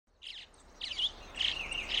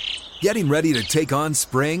Getting ready to take on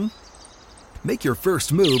spring? Make your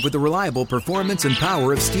first move with the reliable performance and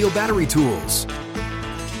power of Steel battery tools.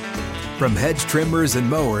 From hedge trimmers and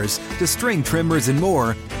mowers to string trimmers and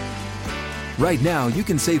more, right now you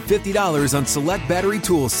can save $50 on select battery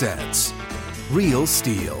tool sets. Real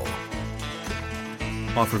Steel.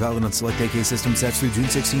 Offer valid on select AK system sets through June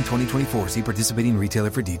 16, 2024. See participating retailer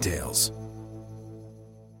for details.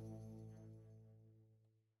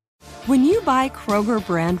 When you buy Kroger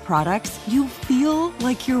brand products, you feel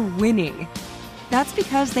like you're winning. That's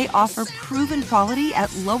because they offer proven quality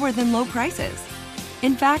at lower than low prices.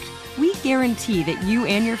 In fact, we guarantee that you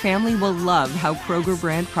and your family will love how Kroger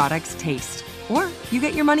brand products taste, or you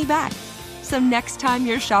get your money back. So next time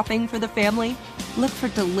you're shopping for the family, look for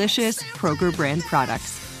delicious Kroger brand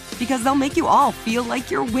products, because they'll make you all feel like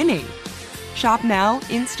you're winning. Shop now,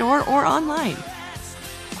 in-store, or online.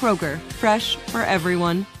 Kroger, fresh for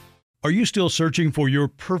everyone. Are you still searching for your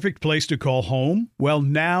perfect place to call home? Well,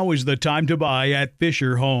 now is the time to buy at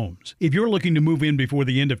Fisher Homes. If you're looking to move in before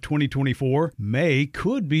the end of 2024, May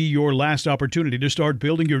could be your last opportunity to start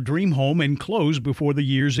building your dream home and close before the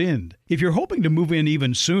year's end. If you're hoping to move in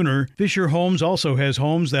even sooner, Fisher Homes also has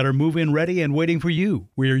homes that are move-in ready and waiting for you,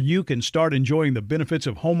 where you can start enjoying the benefits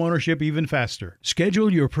of homeownership even faster.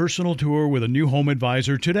 Schedule your personal tour with a new home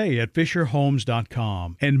advisor today at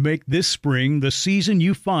FisherHomes.com and make this spring the season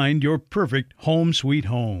you find your perfect home sweet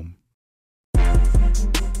home.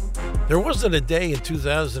 There wasn't a day in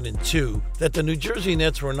 2002 that the New Jersey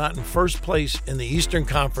Nets were not in first place in the Eastern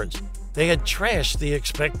Conference. They had trashed the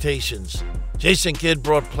expectations. Jason Kidd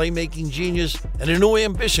brought playmaking genius and a new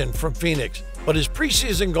ambition from Phoenix, but his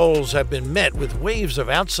preseason goals have been met with waves of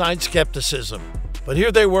outside skepticism. But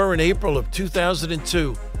here they were in April of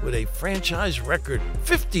 2002 with a franchise record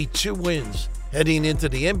 52 wins, heading into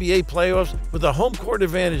the NBA playoffs with a home court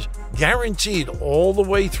advantage guaranteed all the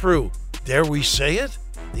way through. Dare we say it?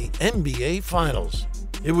 The NBA Finals.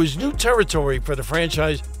 It was new territory for the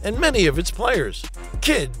franchise and many of its players.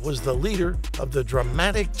 Kidd was the leader of the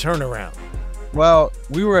dramatic turnaround. Well,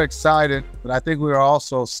 we were excited, but I think we were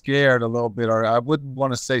also scared a little bit, or I wouldn't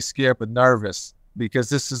want to say scared, but nervous, because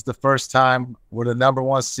this is the first time we're the number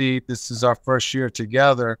one seed. This is our first year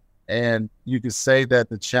together. And you could say that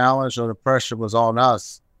the challenge or the pressure was on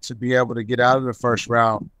us to be able to get out of the first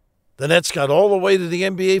round. The Nets got all the way to the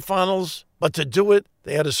NBA Finals, but to do it,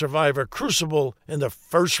 they had to survive a crucible in the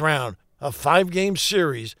first round, a 5-game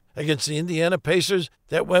series against the Indiana Pacers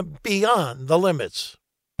that went beyond the limits.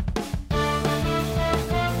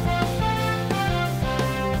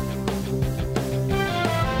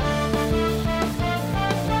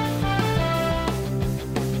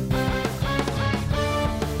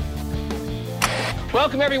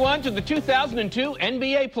 Welcome, everyone, to the 2002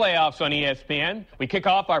 NBA playoffs on ESPN. We kick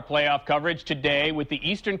off our playoff coverage today with the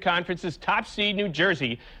Eastern Conference's top seed, New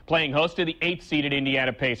Jersey, playing host to the 8th-seeded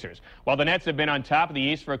Indiana Pacers. While the Nets have been on top of the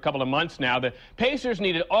East for a couple of months now, the Pacers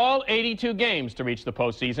needed all 82 games to reach the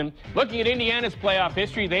postseason. Looking at Indiana's playoff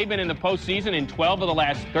history, they've been in the postseason in 12 of the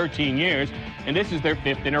last 13 years, and this is their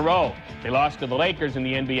 5th in a row. They lost to the Lakers in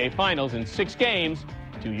the NBA Finals in 6 games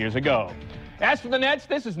 2 years ago. As for the Nets,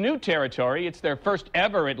 this is new territory. It's their first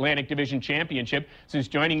ever Atlantic Division championship since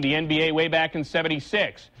joining the NBA way back in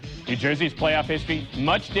 '76. New Jersey's playoff history,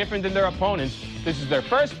 much different than their opponents. This is their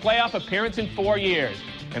first playoff appearance in 4 years.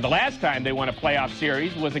 And the last time they won a playoff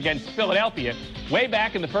series was against Philadelphia, way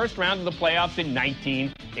back in the first round of the playoffs in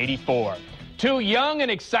 1984. Two young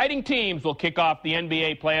and exciting teams will kick off the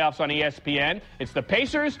NBA playoffs on ESPN. It's the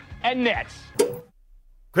Pacers and Nets.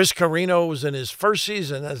 Chris Carino was in his first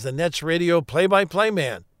season as the Nets radio play-by-play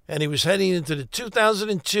man, and he was heading into the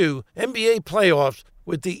 2002 NBA playoffs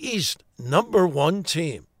with the East #1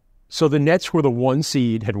 team. So the Nets were the 1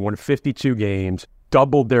 seed, had won 52 games,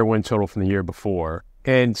 doubled their win total from the year before,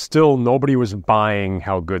 and still nobody was buying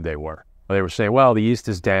how good they were. They were saying, well, the East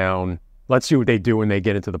is down. Let's see what they do when they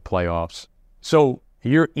get into the playoffs. So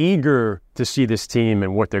you're eager to see this team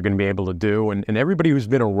and what they're going to be able to do, and everybody who's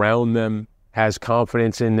been around them has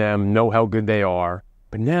confidence in them, know how good they are.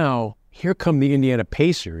 But now, here come the Indiana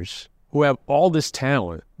Pacers, who have all this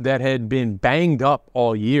talent that had been banged up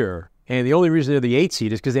all year. And the only reason they're the 8th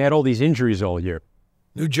seed is because they had all these injuries all year.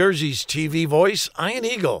 New Jersey's TV voice, Ian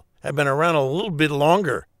Eagle, had been around a little bit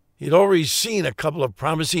longer. He'd already seen a couple of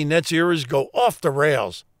promising Nets eras go off the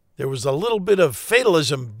rails. There was a little bit of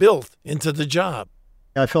fatalism built into the job.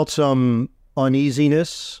 I felt some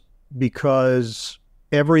uneasiness because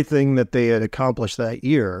everything that they had accomplished that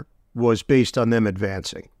year was based on them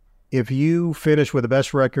advancing. If you finish with the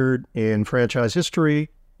best record in franchise history,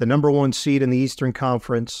 the #1 seed in the Eastern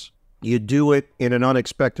Conference, you do it in an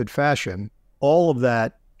unexpected fashion, all of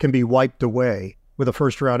that can be wiped away with a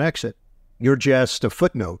first-round exit. You're just a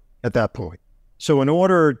footnote at that point. So in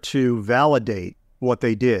order to validate what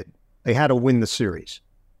they did, they had to win the series.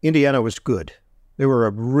 Indiana was good. They were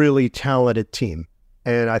a really talented team.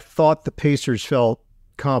 And I thought the Pacers felt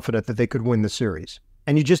confident that they could win the series.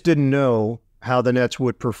 And you just didn't know how the Nets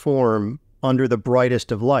would perform under the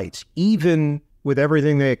brightest of lights. Even with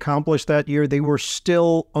everything they accomplished that year, they were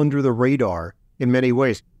still under the radar in many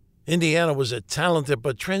ways. Indiana was a talented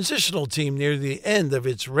but transitional team near the end of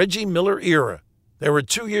its Reggie Miller era. They were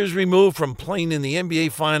 2 years removed from playing in the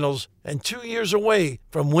NBA Finals and 2 years away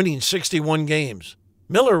from winning 61 games.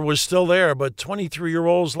 Miller was still there, but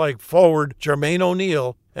 23-year-olds like forward Jermaine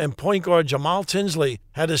O'Neal and point guard Jamal Tinsley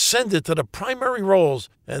had ascended to the primary roles,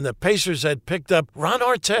 and the Pacers had picked up Ron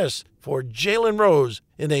Artest for Jalen Rose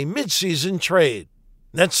in a midseason trade.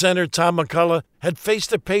 Net center Tom McCullough had faced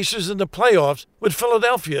the Pacers in the playoffs with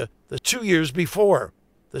Philadelphia the 2 years before.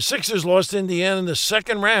 The Sixers lost to Indiana in the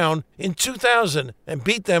second round in 2000 and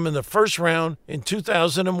beat them in the first round in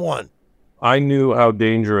 2001. I knew how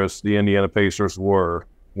dangerous the Indiana Pacers were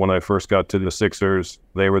when I first got to the Sixers.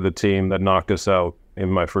 They were the team that knocked us out in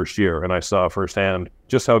my first year, and I saw firsthand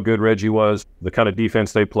just how good Reggie was, the kind of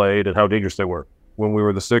defense they played, and how dangerous they were. When we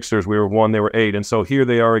were the Sixers, we were 1, they were 8, and so here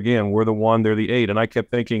they are again. We're the 1, they're the 8, and I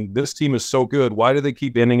kept thinking, this team is so good. Why do they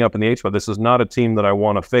keep ending up in the 8 spot? This is not a team that I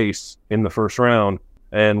want to face in the first round.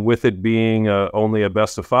 And with it being only a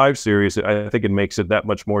best-of-5 series, I think it makes it that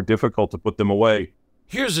much more difficult to put them away.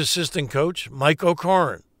 Here's assistant coach Mike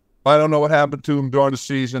O'Koren. I don't know what happened to them during the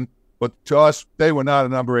season, but to us, they were not a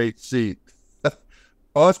number 8 seed.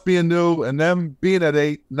 Us being new and them being at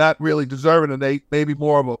 8, not really deserving an 8, maybe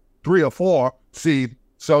more of a 3 or 4 seed.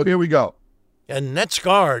 So here we go. And Nets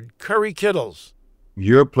guard Curry Kittles.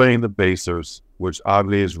 You're playing the Pacers, which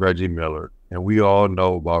obviously is Reggie Miller. And we all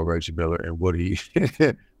know about Reggie Miller and what he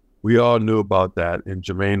we all knew about that. And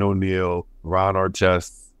Jermaine O'Neal, Ron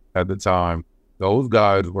Artest at the time. Those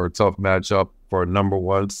guys were a tough matchup for a number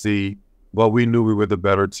 1 seed. But we knew we were the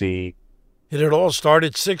better team. It had all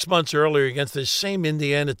started 6 months earlier against the same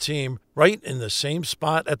Indiana team, right in the same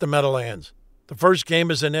spot at the Meadowlands. The first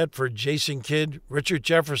game is a net for Jason Kidd, Richard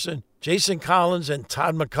Jefferson, Jason Collins, and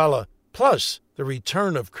Todd McCullough, plus the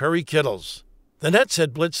return of Curry Kittles. The Nets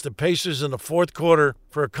had blitzed the Pacers in the fourth quarter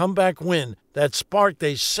for a comeback win that sparked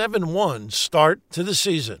a 7-1 start to the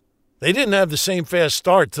season. They didn't have the same fast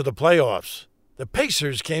start to the playoffs. The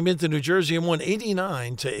Pacers came into New Jersey and won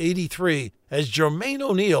 89-83 as Jermaine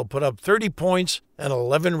O'Neal put up 30 points and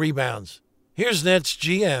 11 rebounds. Here's Nets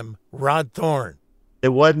GM Rod Thorne. It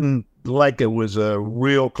wasn't like it was a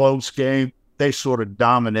real close game. They sort of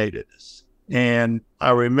dominated us. And I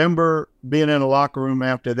remember being in the locker room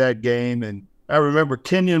after that game, and I remember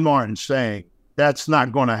Kenyon Martin saying, that's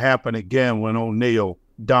not going to happen again when O'Neal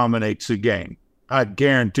dominates the game. I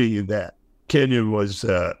guarantee you that. Kenyon was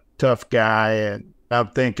a tough guy, and I'm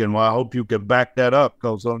thinking, well, I hope you can back that up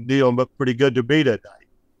because O'Neal looked pretty good to me tonight.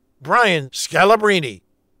 Brian Scalabrine.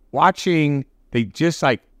 Watching, they just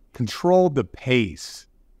controlled the pace.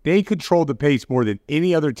 They controlled the pace more than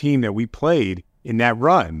any other team that we played in that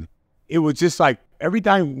run. It was just like every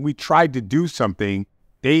time we tried to do something,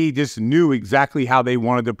 they just knew exactly how they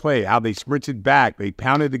wanted to play, how they sprinted back. They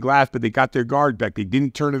pounded the glass, but they got their guard back. They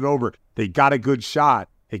didn't turn it over. They got a good shot.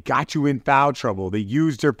 They got you in foul trouble. They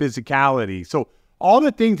used their physicality. So all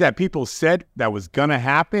the things that people said that was going to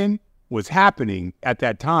happen was happening at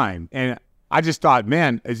that time. And I just thought,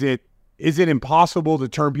 man, is it impossible to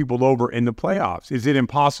turn people over in the playoffs? Is it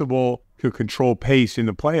impossible to control pace in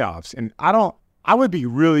the playoffs? And I would be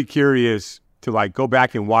really curious to go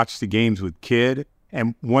back and watch the games with Kidd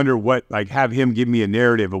and wonder have him give me a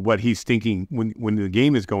narrative of what he's thinking when the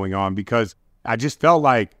game is going on, because I just felt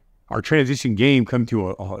like our transition game come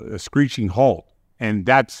to a screeching halt, and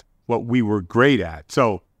that's what we were great at.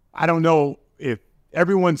 So I don't know if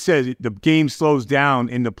everyone says the game slows down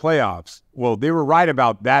in the playoffs. Well, they were right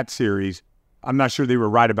about that series. I'm not sure they were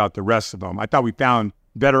right about the rest of them. I thought we found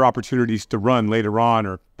better opportunities to run later on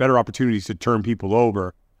or better opportunities to turn people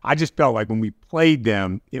over. I just felt like when we played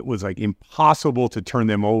them, it was impossible to turn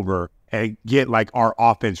them over and get our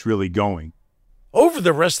offense really going. Over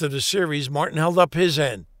the rest of the series, Martin held up his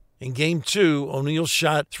end. In Game 2, O'Neal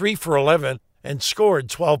shot 3 for 11 and scored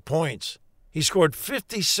 12 points. He scored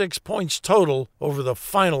 56 points total over the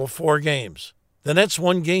final 4 games. The Nets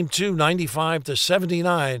won Game 2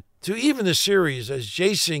 95-79 to even the series as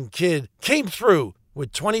Jason Kidd came through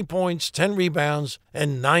with 20 points, 10 rebounds,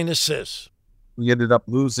 and 9 assists. We ended up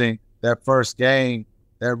losing that first game.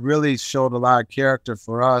 That really showed a lot of character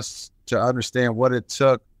for us to understand what it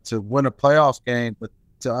took to win a playoffs game, but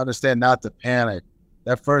to understand not to panic.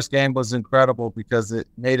 That first game was incredible because it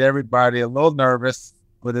made everybody a little nervous,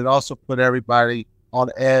 but it also put everybody on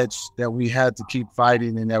edge that we had to keep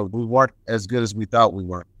fighting and that we weren't as good as we thought we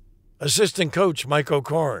were. Assistant coach Mike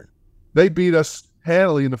O'Corn. They beat us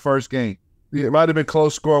handily in the first game. It might have been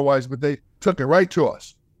close score-wise, but they took it right to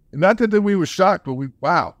us. And not that we were shocked, but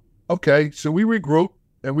wow. Okay, so we regroup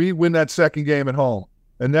and we win that second game at home.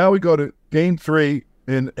 And now we go to game 3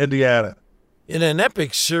 in Indiana. In an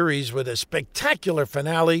epic series with a spectacular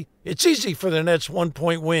finale, it's easy for the Nets'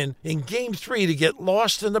 1-point win in Game 3 to get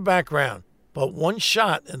lost in the background. But one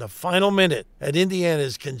shot in the final minute at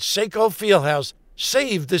Indiana's Conseco Fieldhouse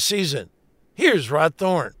saved the season. Here's Rod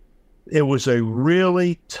Thorne. It was a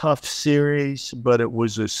really tough series, but it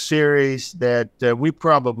was a series that we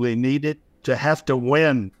probably needed to have to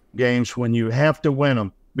win games when you have to win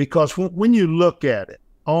them. Because when you look at it,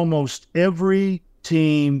 almost every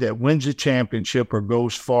team that wins a championship or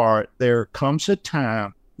goes far, there comes a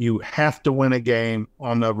time you have to win a game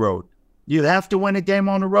on the road. You have to win a game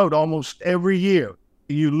on the road almost every year.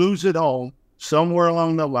 You lose at home, somewhere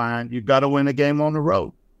along the line, you got to win a game on the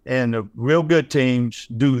road. And the real good teams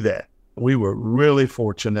do that. We were really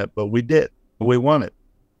fortunate, but we did. We won it.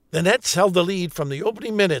 The Nets held the lead from the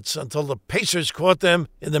opening minutes until the Pacers caught them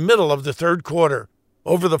in the middle of the third quarter.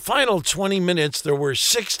 Over the final 20 minutes, there were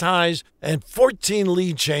 6 ties and 14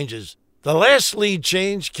 lead changes. The last lead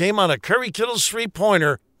change came on a Curry Kittles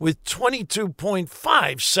three-pointer with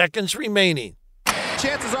 22.5 seconds remaining.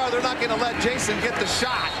 Chances are they're not going to let Jason get the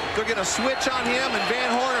shot. They're going to switch on him, and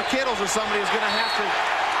Van Horn or Kittles or somebody is going to have to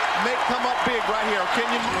come up big right here.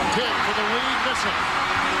 Kenyon Kidd for the lead, missing.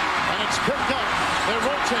 And it's picked up. They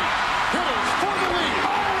rotate. Kittles for the lead.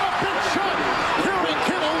 Oh, a big shot. Curry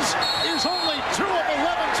Kittles is only 2 of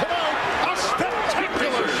 11 tonight. A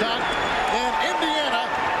spectacular shot. And Indiana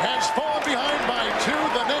has fallen behind by 2.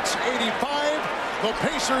 The Nets 85. The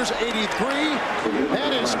Pacers 83.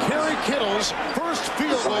 That is Curry Kittles' first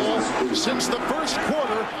field goal since the first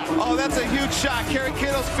quarter. Oh, that's a huge shot. Curry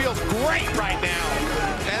Kittles feels great right now.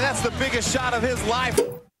 And that's the biggest shot of his life.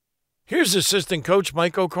 Here's assistant coach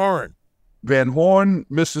Mike O'Corn. Van Horn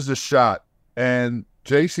misses a shot, and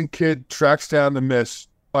Jason Kidd tracks down the miss.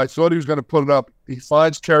 I thought he was going to put it up. He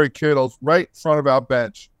finds Kerry Kittles right in front of our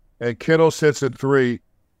bench, and Kittles hits a 3.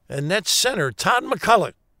 And Nets center Todd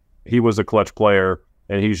McCulloch. He was a clutch player,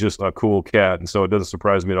 and he's just a cool cat, and so it doesn't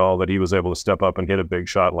surprise me at all that he was able to step up and hit a big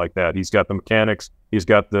shot like that. He's got the mechanics. He's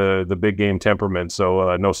got the big game temperament,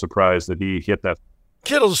 so no surprise that he hit that.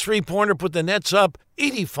 Kittle's three-pointer put the Nets up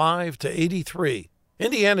 85-83.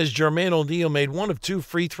 Indiana's Jermaine O'Neal made 1 of 2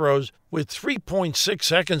 free throws with 3.6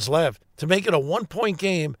 seconds left to make it a 1-point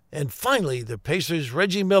game, and finally the Pacers'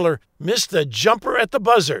 Reggie Miller missed a jumper at the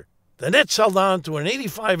buzzer. The Nets held on to an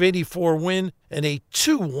 85-84 win and a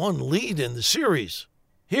 2-1 lead in the series.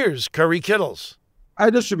 Here's Curry Kittles. I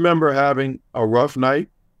just remember having a rough night.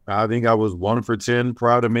 I think I was 1 for 10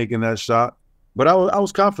 prior to making that shot, but I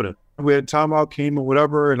was confident. We had timeout came or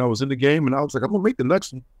whatever, and I was in the game, and I was like, I'm going to make the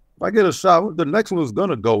next one. If I get a shot, the next one was going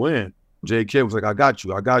to go in. Jay Kidd was like, I got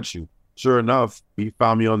you. Sure enough, he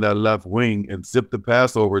found me on that left wing and zipped the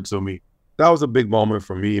pass over to me. That was a big moment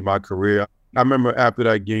for me in my career. I remember after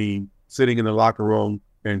that game, sitting in the locker room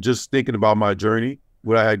and just thinking about my journey,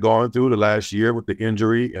 what I had gone through the last year with the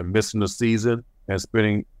injury and missing the season and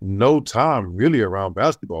spending no time really around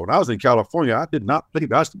basketball. When I was in California, I did not play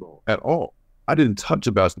basketball at all. I didn't touch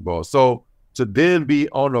a basketball. So to then be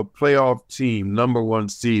on a playoff team, number 1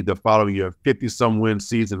 seed the following year, 50-some win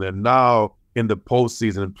season, and now in the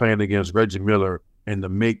postseason playing against Reggie Miller, and to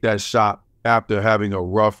make that shot after having a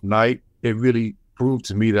rough night, it really proved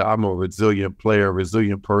to me that I'm a resilient player, a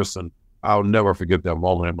resilient person. I'll never forget that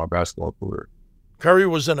moment in my basketball career. Curry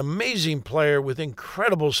was an amazing player with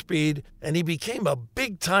incredible speed, and he became a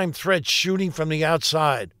big-time threat shooting from the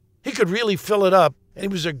outside. He could really fill it up, and he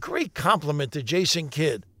was a great compliment to Jason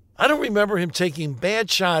Kidd. I don't remember him taking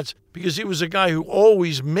bad shots because he was a guy who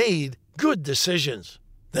always made good decisions.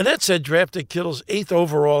 The Nets had drafted Kittles 8th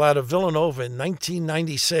overall out of Villanova in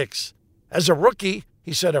 1996. As a rookie,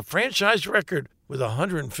 he set a franchise record with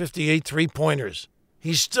 158 three-pointers.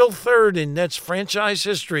 He's still 3rd in Nets franchise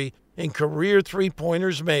history in career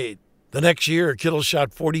three-pointers made. The next year, Kittle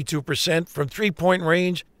shot 42% from three-point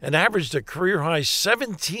range and averaged a career-high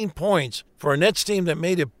 17 points for a Nets team that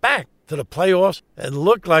made it back to the playoffs and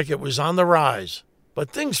looked like it was on the rise. But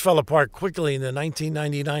things fell apart quickly in the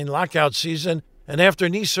 1999 lockout season, and after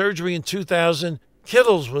knee surgery in 2000,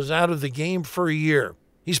 Kittles was out of the game for a year.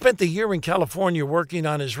 He spent the year in California working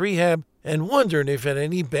on his rehab and wondering if he had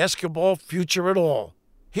any basketball future at all.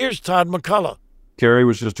 Here's Todd McCulloch. Kerry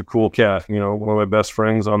was just a cool cat, one of my best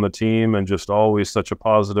friends on the team, and just always such a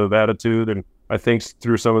positive attitude. And I think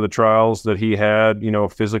through some of the trials that he had,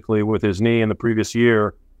 physically with his knee in the previous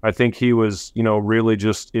year, I think he was, really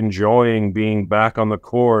just enjoying being back on the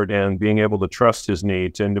court and being able to trust his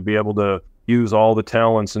knee and to be able to use all the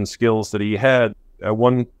talents and skills that he had. At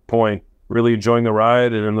one point, really enjoying the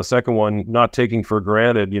ride, and in the second one, not taking for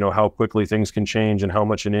granted, how quickly things can change and how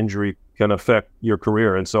much an injury can affect your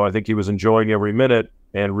career. And so I think he was enjoying every minute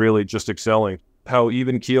and really just excelling. How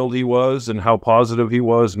even-keeled he was and how positive he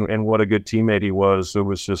was and what a good teammate he was. It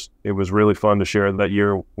was really fun to share that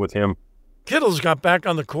year with him. Kittles got back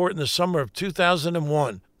on the court in the summer of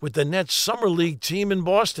 2001 with the Nets Summer League team in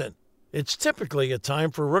Boston. It's typically a time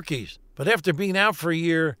for rookies, but after being out for a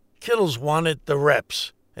year, Kittles wanted the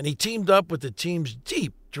reps, and he teamed up with the team's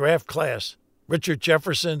deep draft class: Richard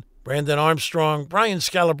Jefferson, Brandon Armstrong, Brian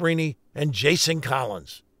Scalabrine, and Jason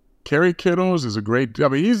Collins. Kerry Kittles is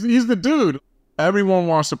he's the dude. Everyone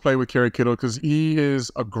wants to play with Kerry Kittles because he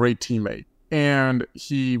is a great teammate, and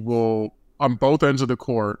he will, on both ends of the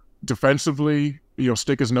court, defensively,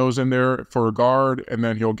 stick his nose in there for a guard, and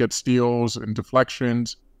then he'll get steals and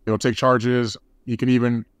deflections. He'll take charges. He can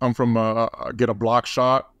even get a block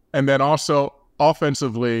shot. And then also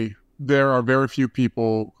offensively, there are very few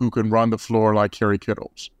people who can run the floor like Kerry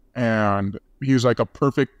Kittles. And he's like a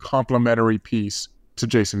perfect complementary piece to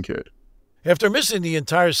Jason Kidd. After missing the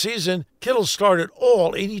entire season, Kittles started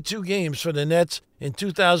all 82 games for the Nets in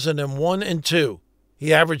 2001 and 2.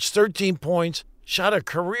 He averaged 13 points, shot a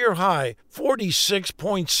career-high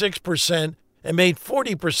 46.6%, and made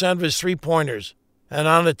 40% of his three-pointers. And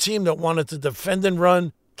on a team that wanted to defend and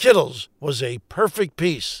run, Kittles was a perfect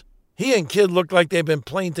piece. He and Kidd looked like they've been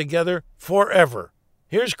playing together forever.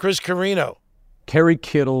 Here's Chris Carino. Kerry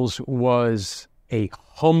Kittles was a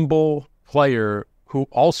humble player who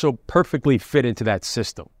also perfectly fit into that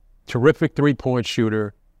system. Terrific three-point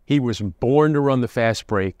shooter. He was born to run the fast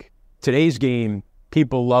break. Today's game,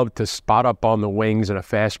 people love to spot up on the wings in a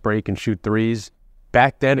fast break and shoot threes.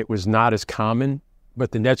 Back then, it was not as common,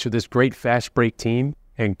 but the Nets were this great fast break team,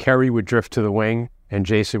 and Kerry would drift to the wing, and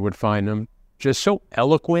Jason would find him. Just so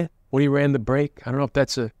eloquent when he ran the break. I don't know if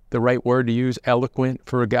that's the right word to use, eloquent,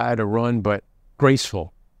 for a guy to run, but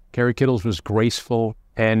graceful. Kerry Kittles was graceful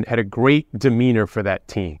and had a great demeanor for that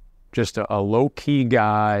team. Just a low-key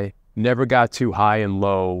guy, never got too high and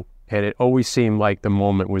low, and it always seemed like the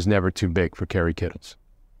moment was never too big for Kerry Kittles.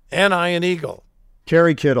 And Ian Eagle.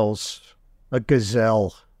 Kerry Kittles, a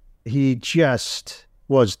gazelle. He just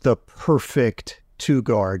was the perfect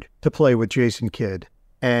two-guard to play with Jason Kidd.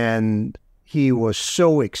 And he was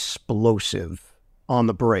so explosive on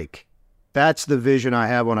the break. That's the vision I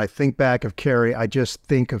have when I think back of Kerry. I just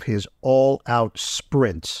think of his all-out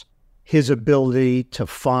sprints, his ability to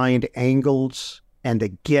find angles and to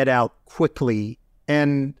get out quickly.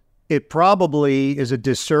 And it probably is a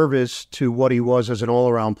disservice to what he was as an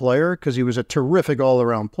all-around player, because he was a terrific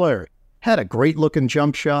all-around player. Had a great-looking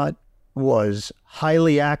jump shot, was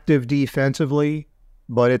highly active defensively,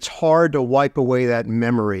 but it's hard to wipe away that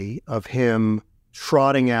memory of him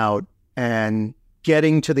trotting out and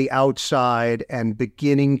getting to the outside and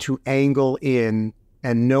beginning to angle in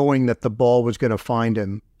and knowing that the ball was going to find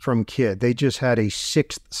him from Kidd. They just had a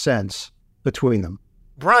sixth sense between them.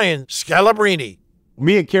 Brian Scalabrine.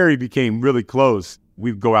 Me and Kerry became really close.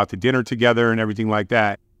 We'd go out to dinner together and everything like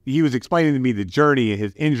that. He was explaining to me the journey and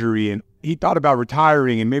his injury, and he thought about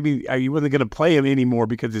retiring, and maybe he wasn't going to play him anymore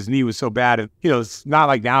because his knee was so bad. And, it's not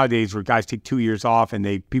like nowadays where guys take 2 years off and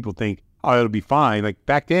people think, oh, it'll be fine. Like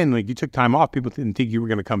back then, you took time off, people didn't think you were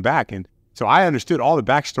going to come back. And so I understood all the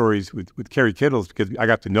backstories with Kerry Kittles because I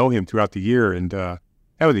got to know him throughout the year. And that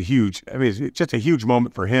was it's just a huge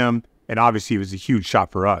moment for him. And obviously it was a huge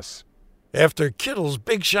shot for us. After Kittle's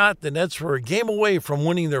big shot, the Nets were a game away from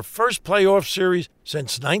winning their first playoff series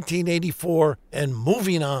since 1984 and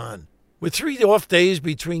moving on. With 3 off days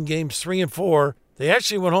between games 3 and 4, they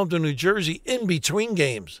actually went home to New Jersey in between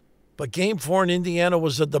games. But Game 4 in Indiana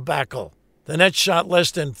was a debacle. The Nets shot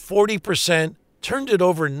less than 40%, turned it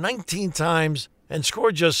over 19 times, and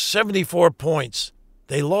scored just 74 points.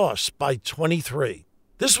 They lost by 23.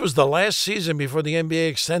 This was the last season before the NBA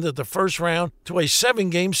extended the first round to a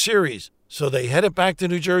 7-game series, so they headed back to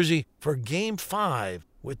New Jersey for Game 5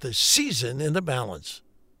 with the season in the balance.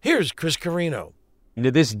 Here's Chris Carino. And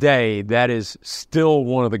to this day, that is still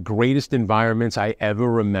one of the greatest environments I ever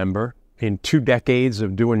remember. In 2 decades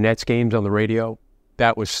of doing Nets games on the radio,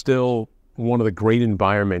 that was still one of the great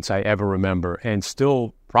environments I ever remember, and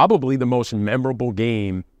still probably the most memorable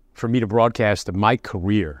game for me to broadcast of my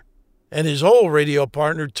career. And his old radio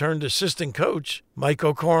partner turned assistant coach, Mike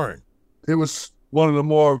O'Koren. It was one of the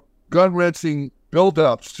more gut-wrenching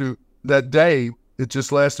build-ups to that day. It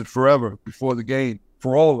just lasted forever before the game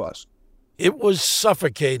for all of us. It was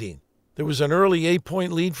suffocating. There was an early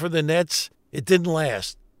 8-point lead for the Nets. It didn't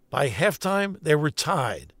last. By halftime, they were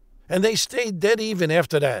tied. And they stayed dead even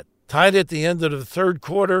after that. Tied at the end of the third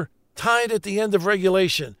quarter, tied at the end of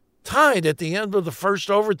regulation, tied at the end of the first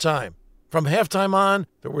overtime. From halftime on,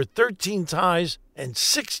 there were 13 ties and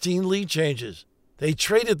 16 lead changes. They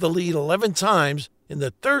traded the lead 11 times in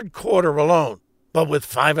the third quarter alone. But with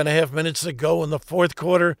 5.5 minutes to go in the fourth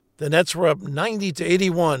quarter, the Nets were up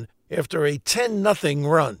 90-81 after a 10-0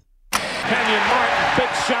 run. Kenyon Martin,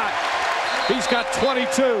 big shot. He's got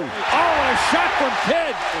 22. Oh, and a shot from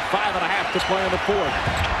Kidd. With 5.5 to play in the fourth.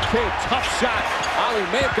 Kidd, tough shot. Ollie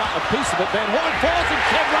may have gotten a piece of it. Van Horn falls, and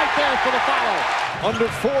Kidd right there for the foul. Under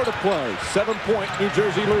 4 to play. 7-point New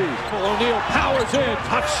Jersey lead. O'Neal powers in.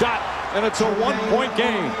 Tough shot, and it's a 1-point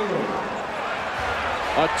game.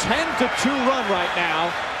 A 10-2 run right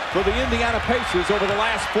now for the Indiana Pacers over the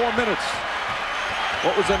last 4 minutes.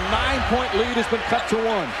 What was a 9-point lead has been cut to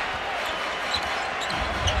 1.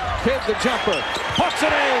 Kidd the jumper, puts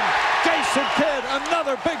it in. Jason Kidd,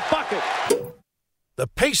 another big bucket. The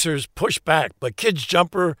Pacers pushed back, but Kidd's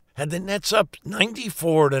jumper had the Nets up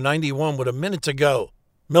 94-91 with a minute to go.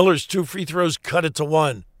 Miller's 2 free throws cut it to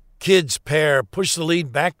 1. Kidd's pair pushed the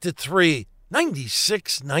lead back to 3,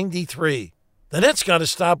 96-93. The Nets got to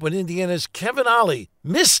stop when Indiana's Kevin Ollie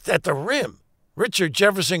missed at the rim. Richard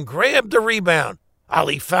Jefferson grabbed the rebound.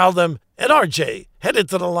 Ollie fouled him, and RJ headed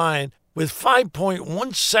to the line with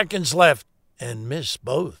 5.1 seconds left and missed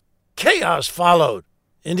both. Chaos followed.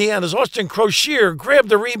 Indiana's Austin Crocier grabbed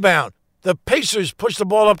the rebound. The Pacers pushed the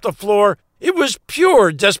ball up the floor. It was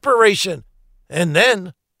pure desperation. And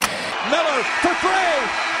then Miller for 3.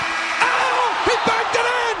 Oh, he backed it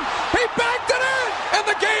in. He backed it in. And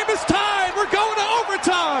the game is tied. We're going to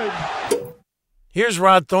overtime. Here's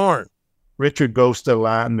Rod Thorne. Richard goes to the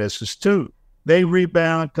line, misses 2. They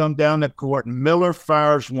rebound, come down the court. Miller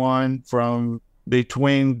fires one from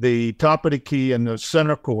between the top of the key and the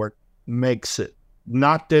center court, makes it,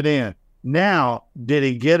 knocked it in. Now, did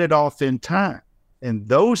he get it off in time? In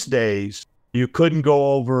those days, you couldn't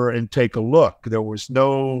go over and take a look. There was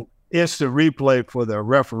no instant replay for the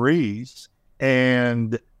referees.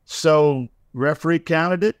 And so referee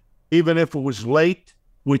counted it, even if it was late,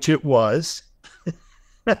 which it was.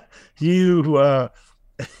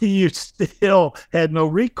 You still had no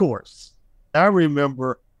recourse. I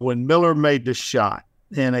remember when Miller made the shot,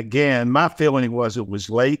 and again, my feeling was it was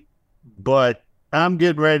late, but I'm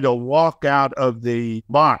getting ready to walk out of the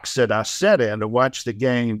box that I sat in to watch the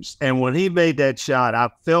games, and when he made that shot,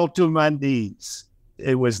 I fell to my knees.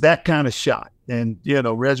 It was that kind of shot, and,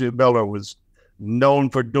 Reggie Miller was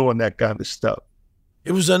known for doing that kind of stuff.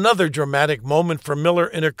 It was another dramatic moment for Miller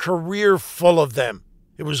in a career full of them.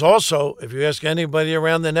 It was also, if you ask anybody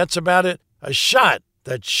around the Nets about it, a shot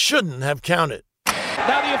that shouldn't have counted.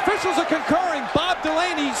 Now the officials are concurring. Bob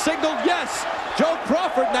Delaney signaled yes. Joe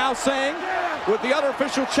Crawford now saying, with the other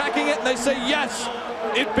official checking it, and they say yes,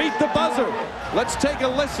 it beat the buzzer. Let's take a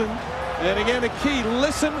listen. And again, a key,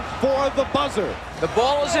 listen for the buzzer. The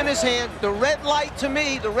ball is in his hand. The red light, to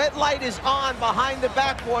me, the red light is on behind the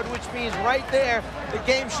backboard, which means right there, the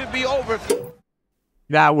game should be over.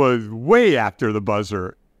 That was way after the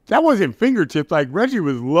buzzer. That wasn't fingertips. Like, Reggie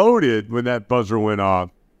was loaded when that buzzer went off.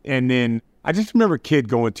 And then I just remember Kidd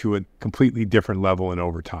going to a completely different level in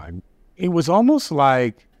overtime. It was almost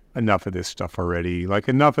like, enough of this stuff already. Like,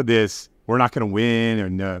 enough of this. We're not going to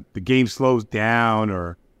win, or the game slows down,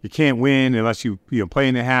 or you can't win unless you play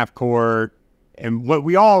in the half court. And what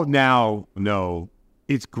we all now know,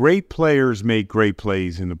 it's great players make great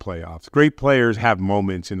plays in the playoffs. Great players have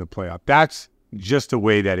moments in the playoff. That's just the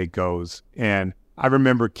way that it goes. And I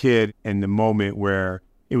remember Kidd in the moment where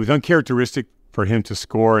it was uncharacteristic for him to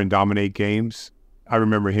score and dominate games. I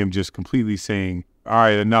remember him just completely saying, all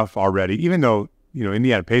right, enough already. Even though,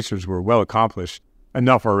 Indiana Pacers were well accomplished,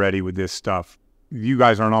 enough already with this stuff. You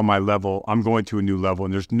guys aren't on my level. I'm going to a new level,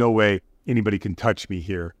 and there's no way anybody can touch me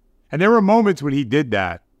here. And there were moments when he did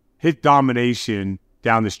that. His domination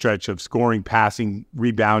down the stretch of scoring, passing,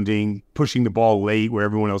 rebounding, pushing the ball late where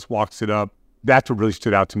everyone else walks it up. That's what really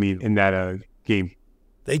stood out to me in that game.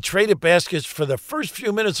 They traded baskets for the first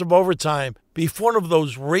few minutes of overtime before one of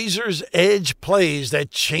those razor's edge plays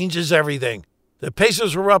that changes everything. The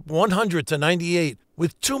Pacers were up 100-98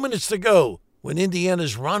 with 2 minutes to go when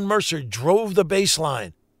Indiana's Ron Mercer drove the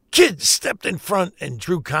baseline. Kidd stepped in front and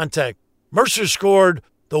drew contact. Mercer scored.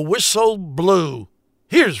 The whistle blew.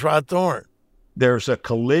 Here's Rod Thorne. There's a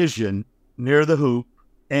collision near the hoop,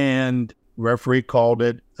 and referee called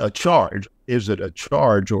it a charge. is it a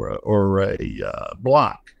charge or a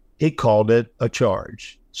block? He called it a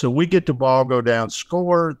charge. So we get the ball, go down,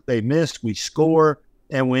 score. They miss, we score,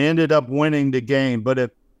 and we ended up winning the game. But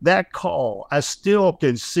if that call, I still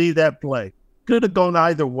can see that play. Could have gone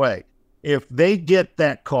either way. If they get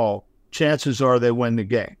that call, chances are they win the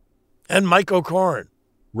game. And Mike O'Koren.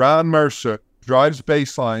 Ron Mercer drives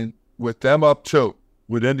baseline with them up 2,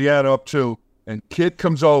 with Indiana up 2, and Kidd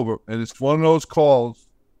comes over, and it's one of those calls.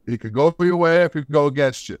 He could go your way if he could go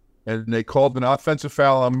against you. And they called an offensive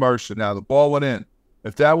foul on Mercer. Now, the ball went in.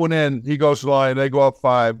 If that went in, he goes to the line, they go up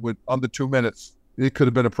 5 with under 2 minutes. It could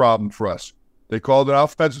have been a problem for us. They called an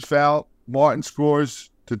offensive foul. Martin scores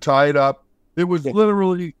to tie it up. It was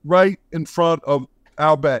literally right in front of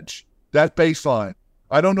our bench, that baseline.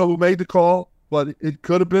 I don't know who made the call, but it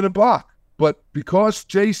could have been a block. But because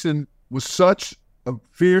Jason was such a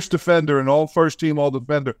fierce defender and all first team, all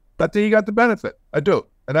defender, I think he got the benefit. I do.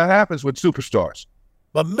 And that happens with superstars.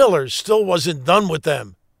 But Miller still wasn't done with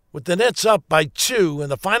them. With the Nets up by 2 in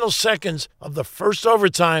the final seconds of the first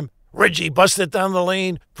overtime, Reggie busted down the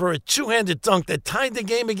lane for a two-handed dunk that tied the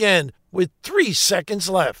game again with 3 seconds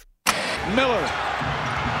left. Miller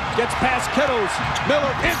gets past Kittles.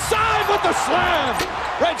 Miller inside with the slam.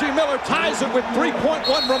 Reggie Miller ties it with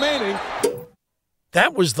 3.1 remaining.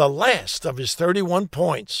 That was the last of his 31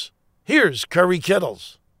 points. Here's Curry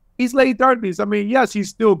Kittles. He's late 30s. I mean, yes, he's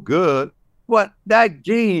still good. But that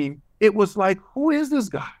game, it was like, who is this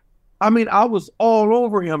guy? I mean, I was all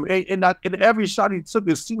over him. And every shot he took,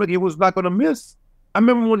 it seemed like he was not going to miss. I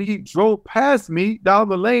remember when he drove past me down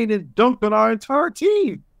the lane and dunked on our entire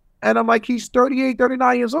team. And I'm like, he's 38,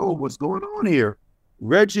 39 years old. What's going on here?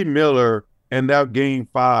 Reggie Miller and that game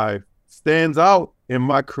 5 stands out in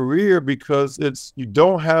my career because you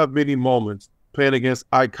don't have many moments playing against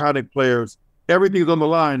iconic players. Everything's on the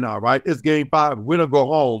line now, right? It's game 5, win or go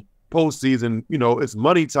home, postseason, it's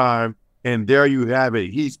money time. And there you have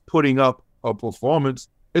it. He's putting up a performance.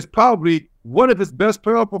 It's probably one of his best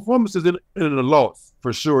playoff performances in a loss,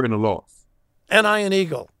 for sure, in a loss. And Ian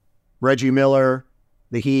Eagle. Reggie Miller,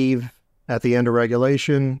 the heave at the end of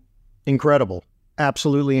regulation, incredible.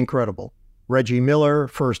 Absolutely incredible. Reggie Miller,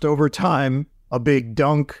 first overtime, a big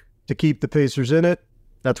dunk to keep the Pacers in it.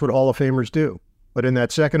 That's what Hall of Famers do. But in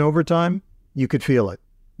that second overtime, you could feel it.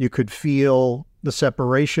 You could feel the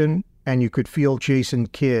separation, and you could feel Jason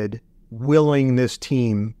Kidd willing this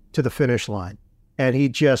team to the finish line. And he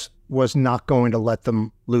just was not going to let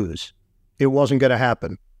them lose. It wasn't going to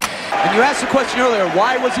happen. And you asked the question earlier,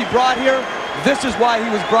 why was he brought here? This is why he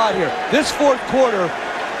was brought here. This fourth quarter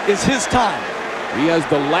is his time. He has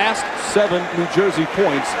the last 7 New Jersey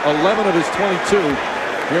points, 11 of his 22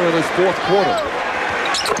 here in this fourth quarter.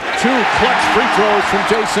 2 clutch free throws from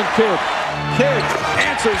Jason Kidd. Kidd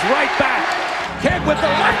answers right back. Kidd with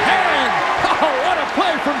the left hand. Oh, what a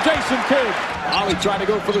play from Jason Kidd. Ollie trying to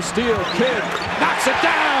go for the steal. Kidd knocks it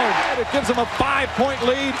down. It gives him a 5-point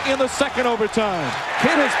lead in the second overtime.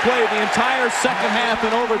 Kidd has played the entire second half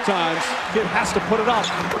in overtimes. Kidd has to put it up.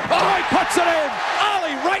 Oh, he puts it in.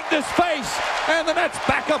 Ollie right in his face. And the Nets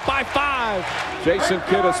back up by 5. Jason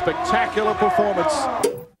Kidd, a spectacular performance.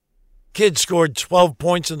 Kidd scored 12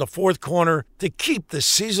 points in the fourth quarter to keep the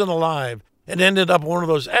season alive and ended up one of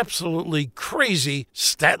those absolutely crazy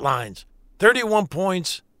stat lines. 31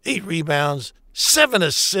 points, 8 rebounds, 7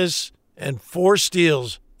 assists, and 4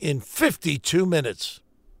 steals in 52 minutes.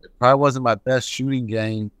 It probably wasn't my best shooting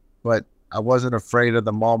game, but I wasn't afraid of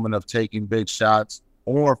the moment of taking big shots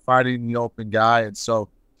or fighting the open guy. And so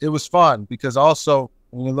it was fun because also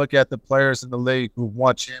when you look at the players in the league who've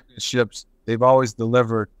won championships, they've always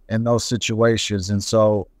delivered in those situations. And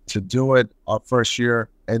so to do it our first year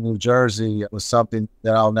in New Jersey was something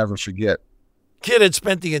that I'll never forget. Kidd had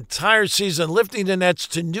spent the entire season lifting the Nets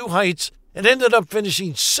to new heights and ended up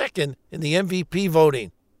finishing second in the MVP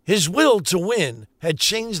voting. His will to win had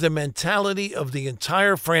changed the mentality of the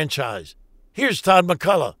entire franchise. Here's Todd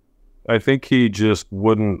McCullough. I think he just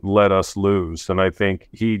wouldn't let us lose, and I think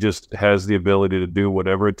he just has the ability to do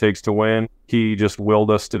whatever it takes to win. He just willed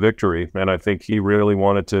us to victory, and I think he really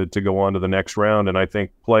wanted to go on to the next round, and I think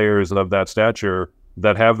players of that stature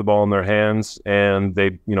that have the ball in their hands and they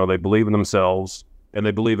believe in themselves and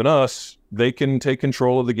they believe in us, they can take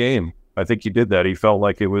control of the game. I think he did that. He felt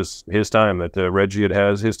like it was his time, that Reggie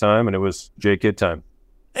has his time, and it was J. Kidd time.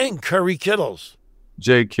 And Curry Kittles.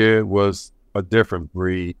 J. Kidd was a different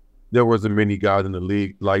breed. There wasn't many guys in the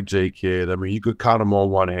league like J. Kidd. I mean, you could count them on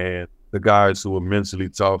one hand, the guys who were mentally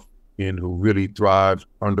tough and who really thrived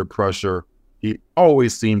under pressure. He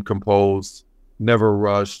always seemed composed, never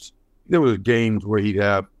rushed. There were games where he'd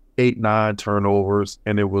have 8, 9 turnovers,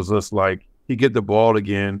 and it was just like he'd get the ball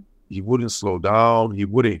again. He wouldn't slow down. He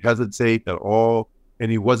wouldn't hesitate at all. And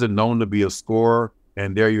he wasn't known to be a scorer.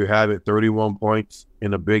 And there you have it, 31 points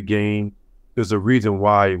in a big game. There's a reason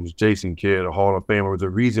why it was Jason Kidd, a Hall of Famer. There's a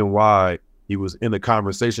reason why he was in the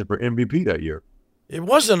conversation for MVP that year. It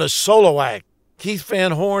wasn't a solo act. Keith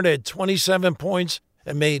Van Horn had 27 points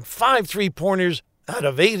and made 5 3-pointers out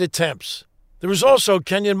of 8 attempts. There was also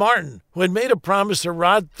Kenyon Martin, who had made a promise to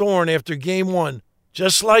Rod Thorne after Game 1.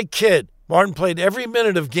 Just like Kidd, Martin played every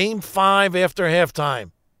minute of Game 5 after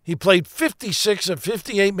halftime. He played 56 of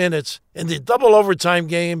 58 minutes in the double overtime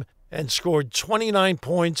game and scored 29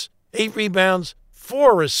 points, 8 rebounds,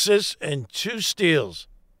 4 assists, and 2 steals.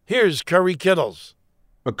 Here's Curry Kittles.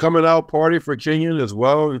 A coming out party for Kenyon as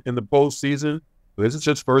well in the postseason. This is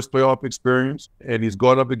his first playoff experience, and he's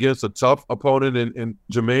going up against a tough opponent in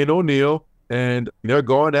Jermaine O'Neal, and they're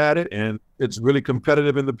going at it, and it's really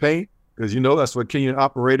competitive in the paint because, that's what Kenyon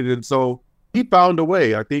operated in. So he found a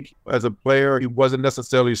way. I think as a player, he wasn't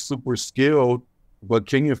necessarily super skilled, but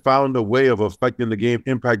Kenyon found a way of affecting the game,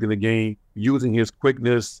 impacting the game, using his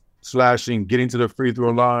quickness, slashing, getting to the free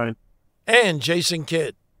throw line. And Jason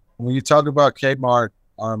Kidd. When you talk about Kmart,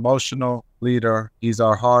 our emotional leader, he's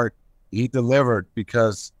our heart. He delivered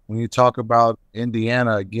because when you talk about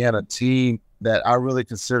Indiana, again, a team that I really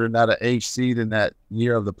consider not an H seed in that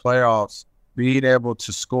year of the playoffs, being able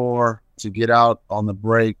to score, to get out on the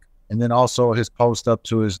break, and then also his post up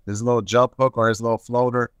to his little jump hook or his little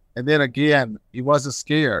floater. And then again, he wasn't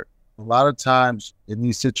scared. A lot of times in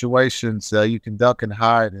these situations, you can duck and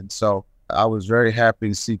hide. And so I was very happy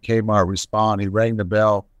to see Kmart respond. He rang the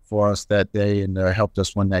bell for us that day and helped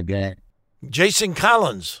us win that game. Jason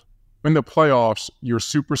Collins. In the playoffs, your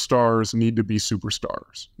superstars need to be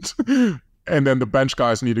superstars. And then the bench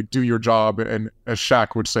guys need to do your job. And as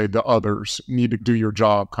Shaq would say, the others need to do your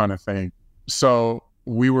job kind of thing. So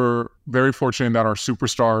we were very fortunate that our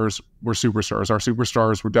superstars were superstars. Our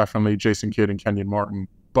superstars were definitely Jason Kidd and Kenyon Martin.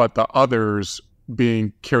 But the others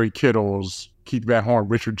being Kerry Kittles, Keith Van Horn,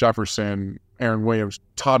 Richard Jefferson, Aaron Williams,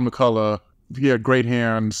 Todd McCullough. He had great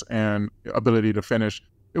hands and ability to finish.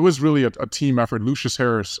 It was really a team effort. Lucius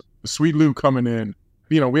Harris, Sweet Lou coming in.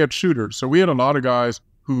 We had shooters. So we had a lot of guys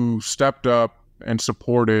who stepped up and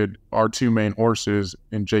supported our 2 main horses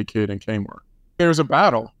in J. Kidd and Kmart. There was a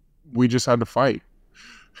battle. We just had to fight.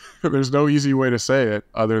 There's no easy way to say it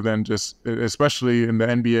other than just, especially in the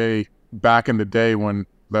NBA back in the day when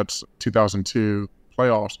that's 2002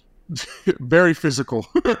 playoffs, very physical.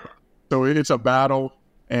 So it's a battle,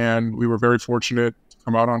 and we were very fortunate to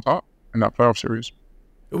come out on top in that playoff series.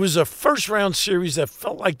 It was a first-round series that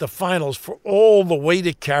felt like the finals for all the weight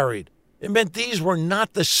it carried. It meant these were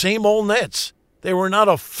not the same old Nets. They were not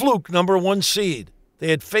a fluke number 1 seed.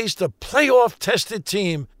 They had faced a playoff-tested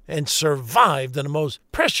team and survived in the most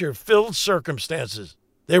pressure-filled circumstances.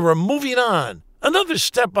 They were moving on, another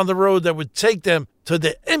step on the road that would take them to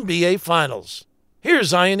the NBA Finals.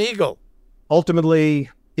 Here's Ian Eagle. Ultimately,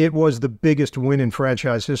 it was the biggest win in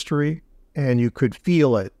franchise history, and you could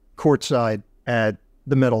feel it courtside at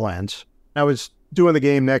the Meadowlands. I was doing the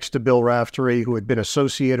game next to Bill Raftery, who had been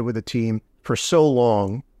associated with the team for so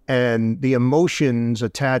long, and the emotions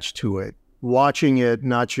attached to it, watching it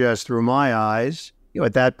not just through my eyes.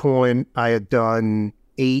 At that point, I had done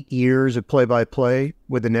 8 years of play-by-play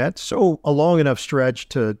with the Nets, so a long enough stretch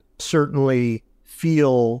to certainly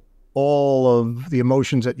feel all of the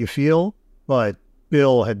emotions that you feel, but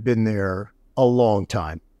Bill had been there a long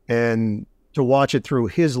time. And to watch it through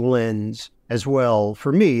his lens as well,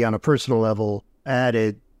 for me, on a personal level,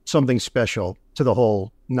 added something special to the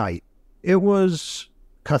whole night. It was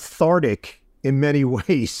cathartic in many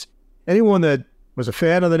ways. Anyone that was a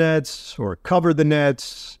fan of the Nets or covered the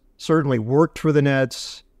Nets, certainly worked for the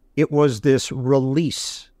Nets, it was this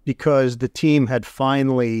release because the team had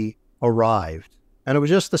finally arrived. And it was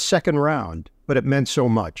just the second round, but it meant so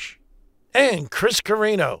much. And Chris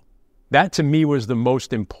Carino. That to me was the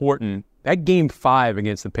most important. That Game 5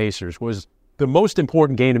 against the Pacers was the most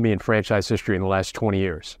important game to me in franchise history in the last 20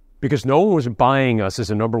 years because no one was buying us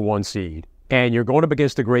as a number 1 seed. And you're going up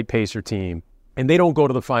against a great Pacer team, and they don't go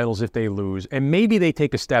to the finals if they lose. And maybe they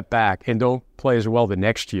take a step back and don't play as well the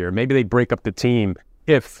next year. Maybe they break up the team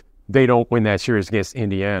if they don't win that series against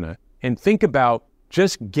Indiana. And think about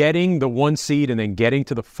just getting the 1 seed and then getting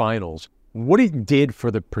to the finals, what it did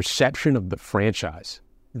for the perception of the franchise.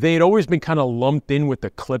 They had always been kind of lumped in with the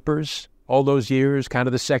Clippers all those years, kind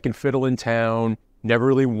of the second fiddle in town, never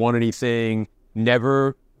really won anything,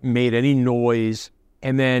 never made any noise.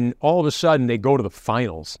 And then all of a sudden they go to the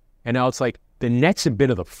finals. And now it's like the Nets have been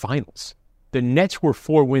to the finals. The Nets were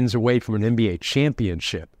 4 wins away from an NBA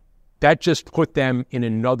championship. that just put them in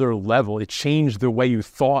another level. It changed the way you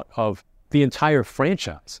thought of the entire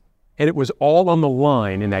franchise. And it was all on the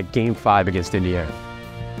line in that Game 5 against Indiana.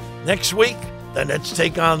 Next week, the Nets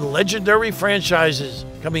take on legendary franchises,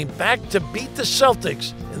 coming back to beat the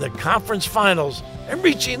Celtics in the conference finals and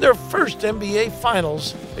reaching their first NBA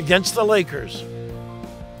finals against the Lakers.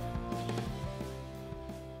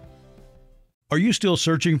 Are you still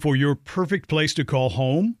searching for your perfect place to call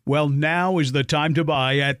home? Well, now is the time to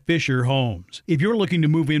buy at Fisher Homes. If you're looking to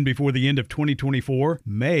move in before the end of 2024,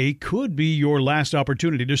 May could be your last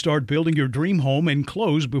opportunity to start building your dream home and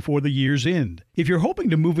close before the year's end. If you're hoping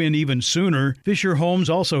to move in even sooner, Fisher Homes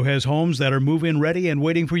also has homes that are move-in ready and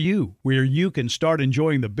waiting for you, where you can start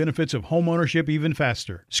enjoying the benefits of homeownership even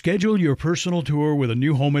faster. Schedule your personal tour with a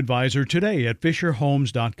new home advisor today at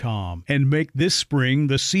FisherHomes.com and make this spring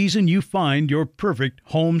the season you find your perfect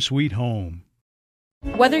home sweet home.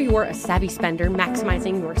 Whether you're a savvy spender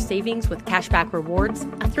maximizing your savings with cashback rewards,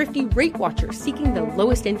 a thrifty rate watcher seeking the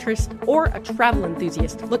lowest interest, or a travel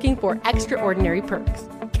enthusiast looking for extraordinary perks,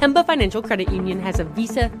 Kemba Financial Credit Union has a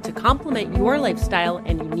visa to complement your lifestyle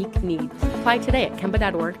and unique needs. Apply today at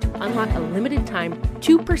Kemba.org to unlock a limited time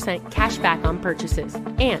 2% cash back on purchases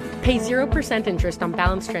and pay 0% interest on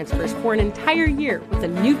balance transfers for an entire year with a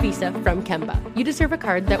new visa from Kemba. You deserve a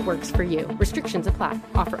card that works for you. Restrictions apply.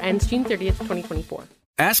 Offer ends June 30th, 2024.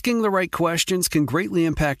 Asking the right questions can greatly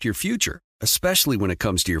impact your future, especially when it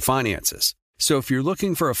comes to your finances. So if you're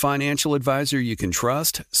looking for a financial advisor you can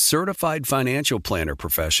trust, certified financial planner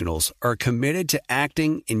professionals are committed to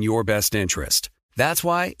acting in your best interest. That's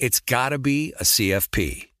why it's got to be a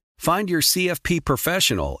CFP. Find your CFP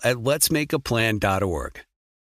professional at letsmakeaplan.org.